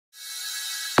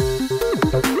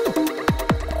Hi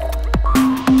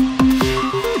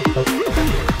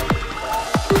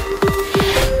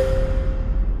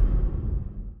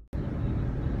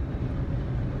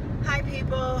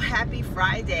people, happy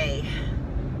Friday.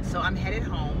 So I'm headed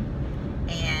home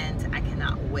and I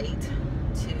cannot wait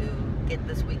to get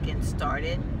this weekend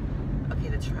started. Okay,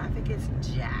 the traffic is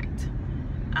jacked.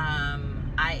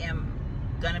 I am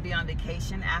gonna be on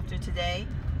vacation after today,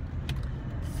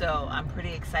 so I'm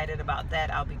pretty excited about that.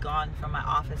 I'll be gone from my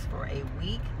office for a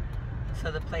week,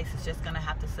 so the place is just gonna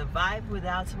have to survive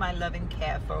without my loving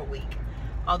cat for a week.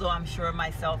 Although I'm sure my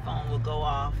cell phone will go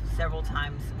off several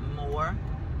times more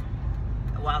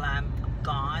while I'm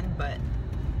gone, but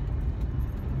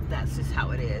that's just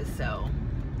how it is. So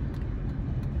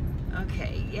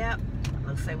okay, yep,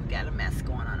 looks like we got a mess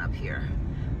going on up here.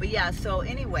 But yeah, so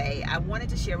anyway, I wanted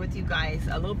to share with you guys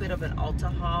a little bit of an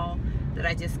Ulta haul that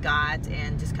I just got,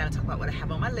 and just kind of talk about what I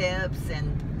have on my lips,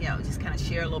 and you know, just kind of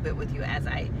share a little bit with you as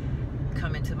I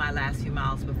come into my last few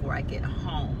miles before I get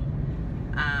home.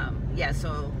 Yeah,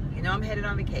 so you know, I'm headed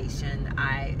on vacation.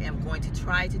 I am going to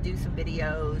try to do some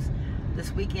videos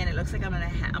this weekend. It looks like I'm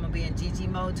gonna be in GG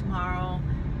mode tomorrow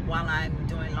while I'm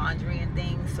doing laundry and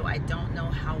things, so I don't know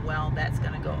how well that's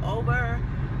gonna go over,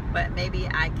 but maybe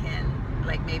I can,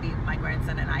 like, maybe my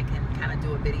grandson and I can kind of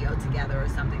do a video together or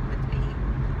something with me.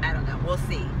 I don't know, we'll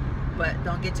see, but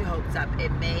don't get your hopes up.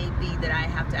 It may be that I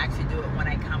have to actually do it when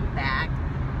I come back,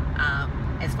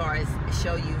 as far as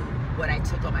show you what I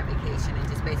took on my vacation and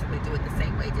just basically do it the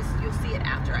same way, just you'll see it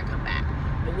after I come back.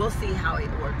 But we'll see how it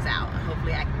works out.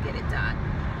 Hopefully I can get it done.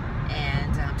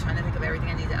 And I'm trying to think of everything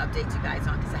I need to update you guys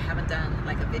on, because I haven't done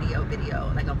like a video,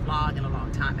 like a vlog in a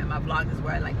long time. And my vlog is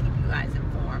where I like keep you guys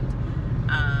informed.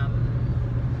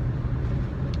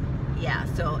 Yeah,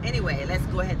 so anyway, let's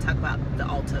go ahead and talk about the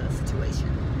Ulta situation.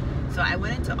 So I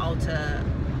went into Ulta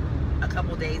a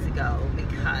couple days ago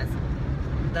because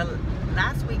the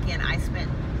last weekend I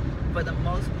spent, for the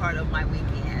most part of my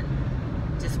weekend,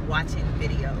 just watching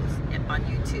videos on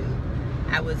YouTube.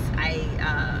 I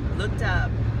looked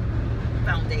up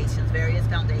foundations, various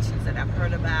foundations that I've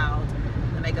heard about,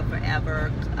 the Makeup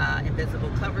Forever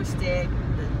Invisible Cover Stick,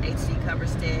 the HD Cover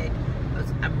Stick.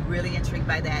 I'm really intrigued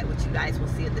by that, which you guys will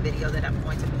see in the video that I'm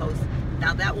going to post.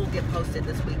 Now that will get posted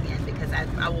this weekend, because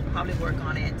I will probably work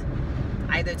on it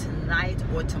either tonight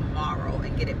or tomorrow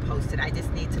and get it posted. I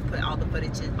just need to put all the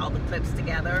footage and all the clips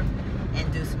together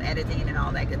and do some editing and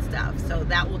all that good stuff. So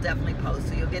that will definitely post,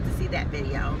 so you'll get to see that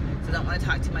video. So don't want to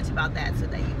talk too much about that, so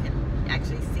that you can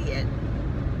actually see it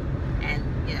and,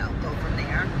 you know, go from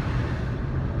there.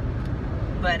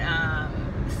 But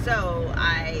so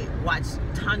I watched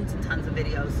tons and tons of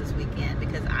videos this weekend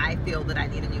because I feel that I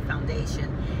need a new foundation,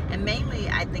 and mainly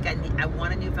I think I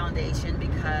want a new foundation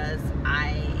because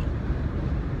I'm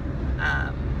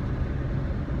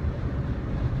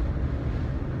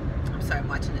sorry, I'm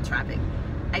watching the traffic.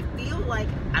 I feel like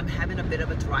I'm having a bit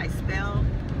of a dry spell,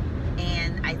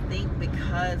 and I think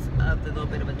because of the little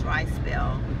bit of a dry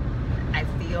spell, I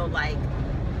feel like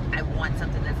I want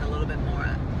something that's a little bit more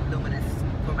luminous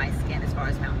for my skin as far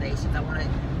as foundations. I want to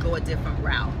go a different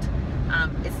route.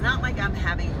 It's not like I'm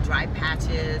having dry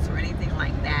patches or anything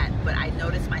like that, but I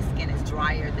notice my skin is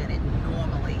drier than it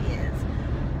normally is.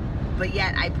 But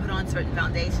yet I put on certain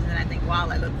foundations and I think, wow,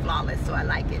 I look flawless, so I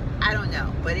like it. I don't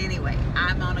know, but anyway,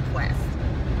 I'm on a quest.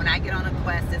 When I get on a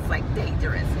quest, it's like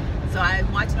dangerous. So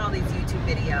I'm watching all these YouTube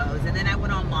videos, and then I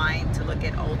went online to look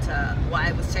at Ulta. Well,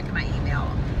 I was checking my email,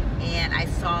 and I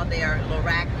saw their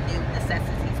Lorac Nude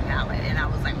Necessities palette, and I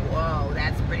was like, whoa,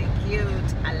 that's pretty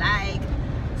cute. I like.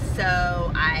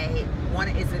 So I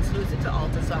wanted, it's exclusive to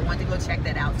Ulta, so I wanted to go check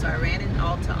that out. So I ran in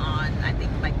Ulta on, I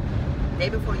think, like day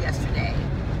before yesterday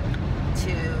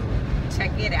to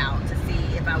check it out to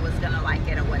see if I was gonna like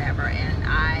it or whatever. And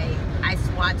I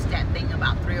swatched that thing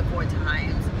about 3 or 4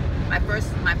 times. My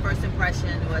first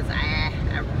impression was I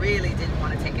really didn't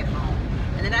want to take it home.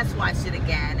 And then I swatched it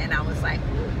again, and I was like,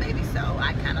 ooh, maybe so.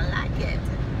 I kind of like it.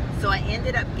 So I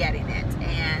ended up getting it,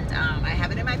 and I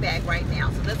have it in my bag right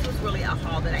now. So this was really a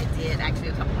haul that I did actually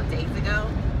a couple of days ago.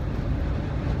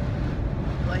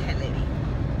 Go ahead, lady.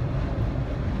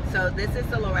 So this is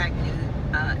the Lorac Nude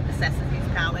Necessities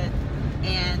palette,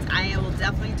 and I will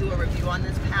definitely do a review on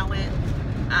this palette.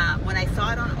 When I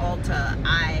saw it on Ulta,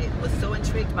 I was so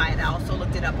intrigued by it. I also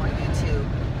looked it up on YouTube.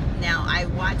 Now, I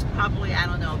watched probably, I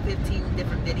don't know, 15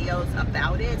 different videos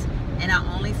about it, and I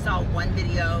only saw one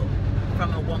video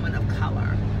from a woman of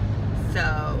color.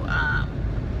 So,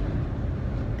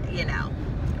 you know,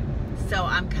 so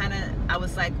I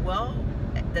was like, well,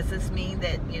 does this mean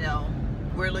that, you know,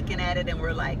 we're looking at it and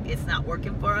we're like, it's not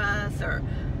working for us? Or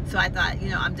So I thought, you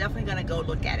know, I'm definitely gonna go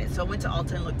look at it. So I went to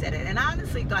Ulta and looked at it, and I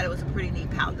honestly thought it was a pretty neat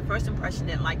palette. The first impression,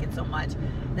 didn't like it so much.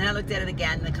 Then I looked at it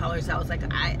again, the colors, I was like,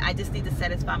 I just need to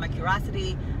satisfy my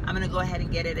curiosity. I'm gonna go ahead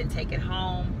and get it and take it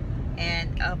home.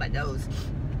 And oh, my nose.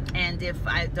 And if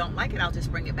I don't like it, I'll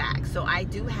just bring it back. So I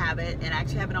do have it, and I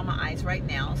actually have it on my eyes right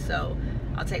now. So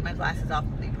I'll take my glasses off.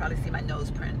 You can probably see my nose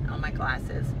print on my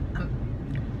glasses.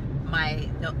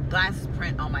 Glasses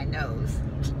print on my nose.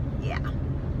 Yeah.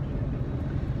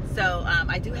 So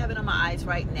I do have it on my eyes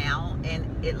right now,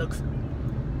 and it looks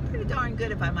pretty darn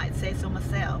good, if I might say so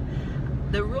myself.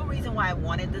 The real reason why I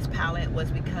wanted this palette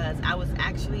was because I was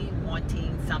actually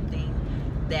wanting something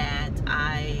that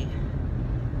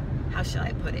how shall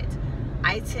I put it?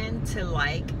 I tend to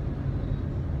I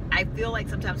feel like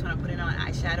sometimes when I'm putting on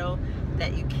eyeshadow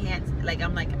that you can't, like,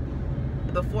 I'm like,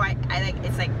 before I like,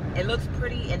 it's like, it looks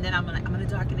pretty, and then I'm gonna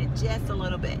darken it just a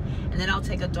little bit, and then I'll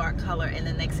take a dark color, and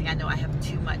the next thing I know, I have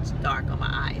too much dark on my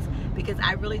eyes, because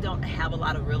I really don't have a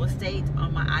lot of real estate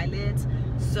on my eyelids.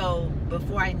 So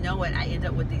before I know it, I end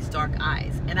up with these dark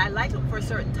eyes, and I like them for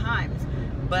certain times,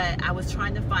 but I was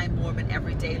trying to find more of an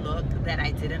everyday look that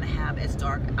I didn't have as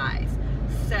dark eyes.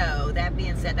 So that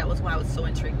being said, that was why I was so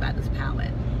intrigued by this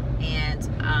palette, and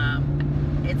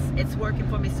it's working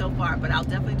for me so far. But I'll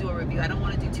definitely do a review. I don't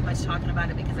want to do too much talking about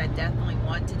it, because I definitely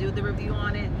want to do the review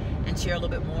on it and share a little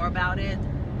bit more about it.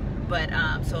 But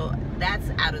so that's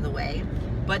out of the way.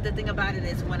 But the thing about it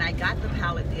is, when I got the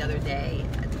palette the other day,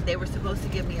 they were supposed to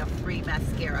give me a free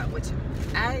mascara, which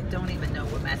I don't even know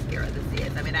what mascara this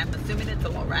is. I mean, I'm assuming it's a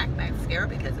Lorac mascara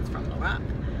because it's from Lorac.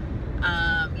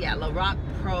 Yeah, Lorac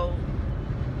Pro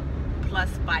Plus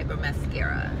Fiber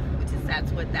Mascara, which is,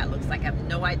 that's what that looks like. I have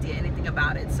no idea anything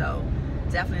about it, so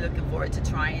definitely looking forward to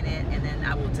trying it, and then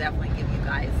I will definitely give you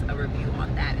guys a review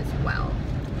on that as well.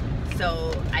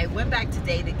 So I went back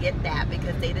today to get that,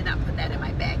 because they did not put that in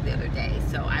my bag the other day.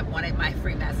 So I wanted my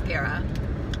free mascara.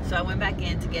 So I went back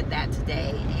in to get that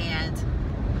today, and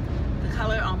the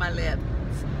color on my lips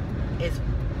is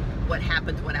what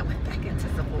happened when I went back into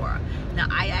Sephora. Now,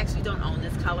 I actually don't own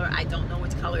this color. I don't know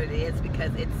which color it is,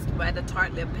 because it's by the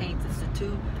Tarte lip paints.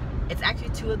 It's actually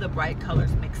two of the bright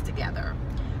colors mixed together,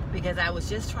 because I was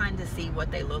just trying to see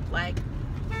what they look like.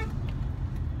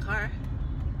 Car.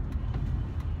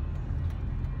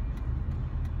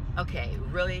 Okay,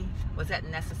 really? Was that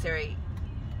necessary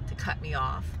to cut me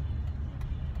off?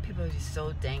 People are just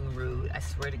so dang rude. I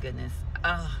swear to goodness.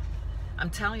 I'm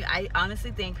telling you, I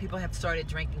honestly think people have started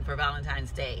drinking for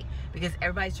Valentine's Day, because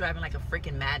everybody's driving like a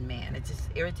freaking madman. It just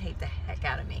irritates the heck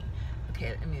out of me.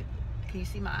 Okay, let me, can you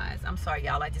see my eyes? I'm sorry,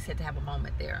 y'all. I just had to have a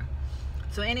moment there.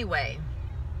 So anyway,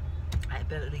 I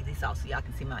better leave these off so y'all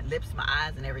can see my lips, my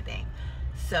eyes, and everything.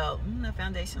 So the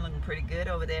foundation looking pretty good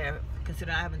over there,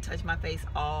 considering I haven't touched my face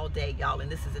all day, y'all. And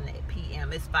this is in the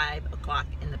PM. It's 5 o'clock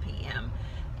in the PM,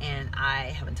 and I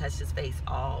haven't touched this face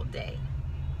all day.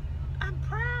 I'm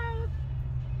proud.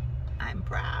 I'm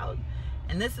proud.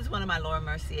 And this is one of my Laura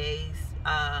Mercier's,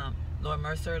 Laura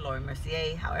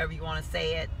Mercier, however you want to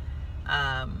say it,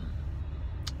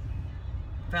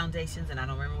 foundations, and I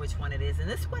don't remember which one it is. And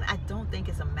this one, I don't think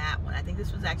is a matte one. I think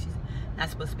this was actually not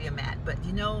supposed to be a matte, but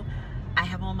you know, I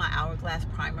have on my Hourglass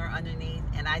primer underneath,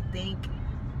 and I think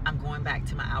I'm going back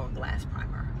to my Hourglass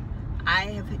primer.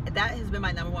 That has been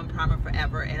my #1 primer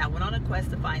forever, and I went on a quest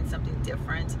to find something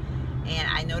different. And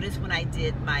I noticed when I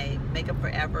did my Makeup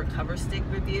Forever cover stick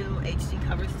review, HD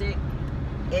cover stick,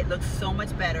 it looks so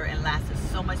much better and lasted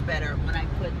so much better when I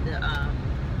put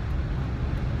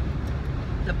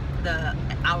the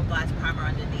Hourglass primer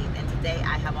underneath. And today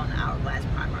I have on the Hourglass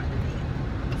primer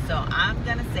underneath. So I'm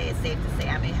gonna say it's safe to say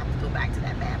I may have to go back to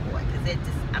that bad boy, because it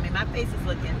just, I mean, my face is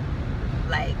looking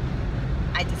like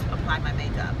I just applied my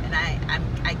makeup. And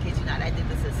I kid you not, I did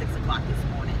this at 6 o'clock this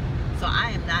morning. So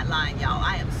I am not lying, y'all.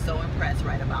 I am so impressed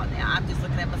right about now. I'm just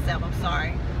looking at myself. I'm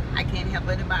sorry. I can't help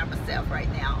but admire myself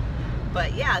right now.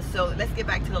 But yeah, so let's get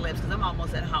back to the lips, because I'm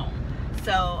almost at home.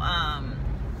 So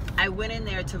I went in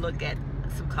there to look at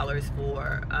some colors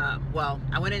for, well,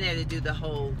 I went in there to do the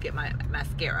whole, get my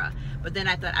mascara. But then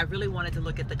I thought I really wanted to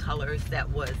look at the colors that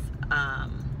was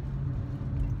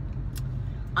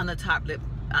on the top lip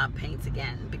paints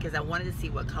again, because I wanted to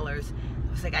see what colors.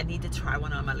 I was like, I need to try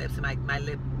one on my lips, and my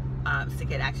lip stick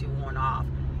had actually worn off,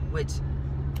 which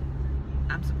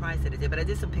I'm surprised that it did, but I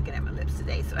did some picking at my lips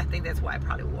today, so I think that's why it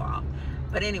probably wore off.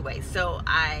 But anyway, so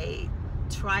I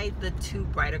tried the two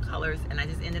brighter colors, and I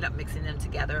just ended up mixing them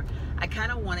together. I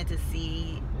kind of wanted to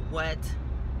see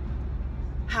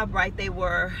how bright they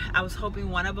were. I was hoping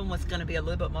one of them was going to be a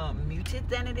little bit more muted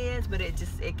than it is, but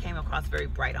it came across very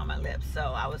bright on my lips. So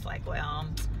I was like, well,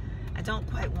 I I don't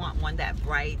quite want one that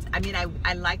bright. I mean,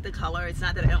 I like the color. It's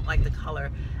not that I don't like the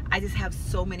color. I just have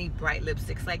so many bright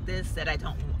lipsticks like this that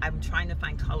I'm trying to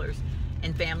find colors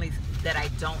in families that I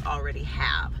don't already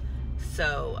have.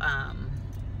 So,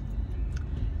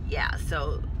 yeah,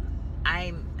 so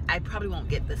I probably won't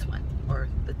get this one or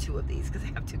the two of these because I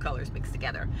have two colors mixed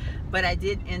together. But I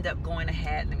did end up going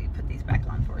ahead. Let me put these back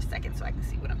on for a second so I can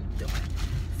see what I'm doing.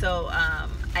 So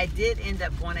I did end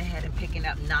up going ahead and picking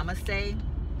up Namaste,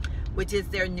 which is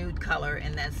their nude color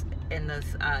in this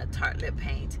Tarte lip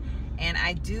paint. And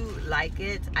I do like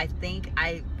it. I think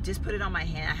I just put it on my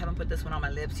hand. I haven't put this one on my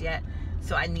lips yet,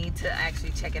 so I need to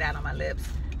actually check it out on my lips.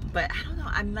 But I don't know,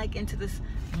 I'm like into this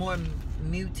more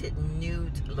muted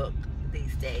nude look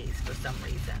these days for some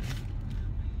reason.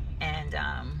 And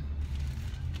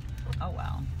oh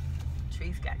wow,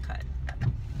 trees got cut.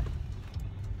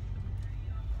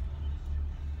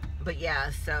 But yeah,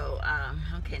 so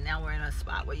okay, now we're in a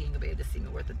spot where you ain't gonna be able to see me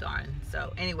worth a darn.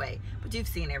 So anyway, but you've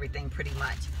seen everything pretty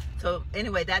much. So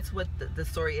anyway, that's what the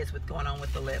story is with going on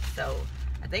with the lips. So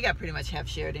I think I pretty much have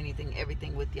shared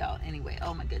everything with y'all. Anyway,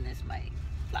 oh my goodness, my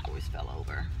flowers fell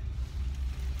over.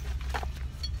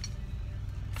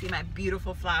 See my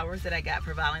beautiful flowers that I got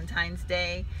for Valentine's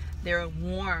Day? They're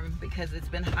warm because it's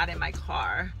been hot in my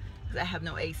car because I have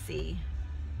no AC.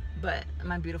 But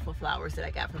my beautiful flowers that I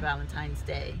got for Valentine's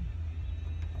Day.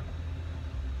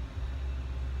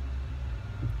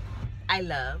 I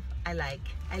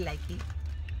like it.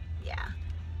 Yeah.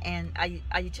 And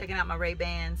are you checking out my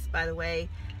Ray-Bans, by the way?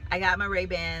 I got my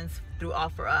Ray-Bans through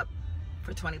OfferUp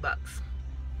for 20 bucks.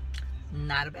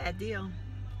 Not a bad deal.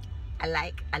 I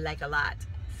like a lot.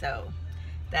 So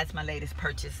that's my latest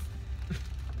purchase.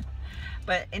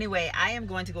 But anyway, I am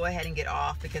going to go ahead and get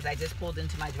off because I just pulled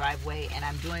into my driveway and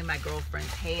I'm doing my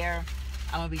girlfriend's hair.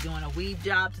 I'm gonna be doing a weave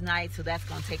job tonight, so that's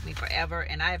gonna take me forever.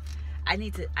 And I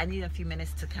need a few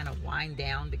minutes to kind of wind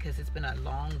down because it's been a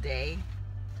long day.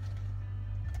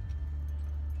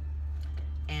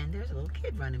 And there's a little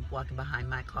kid walking behind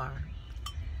my car.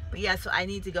 But yeah, so I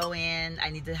need to go in. I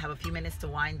need to have a few minutes to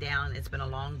wind down. It's been a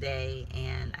long day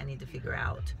and I need to figure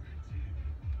out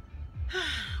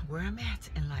where I'm at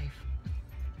in life.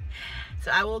 So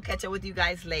I will catch up with you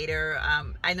guys later.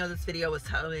 I know this video was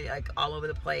totally like all over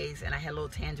the place and I had a little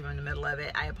tangent in the middle of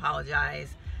it. I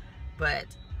apologize, but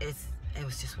it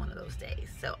was just one of those days.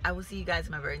 So I will see you guys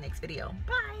in my very next video.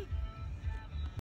 Bye.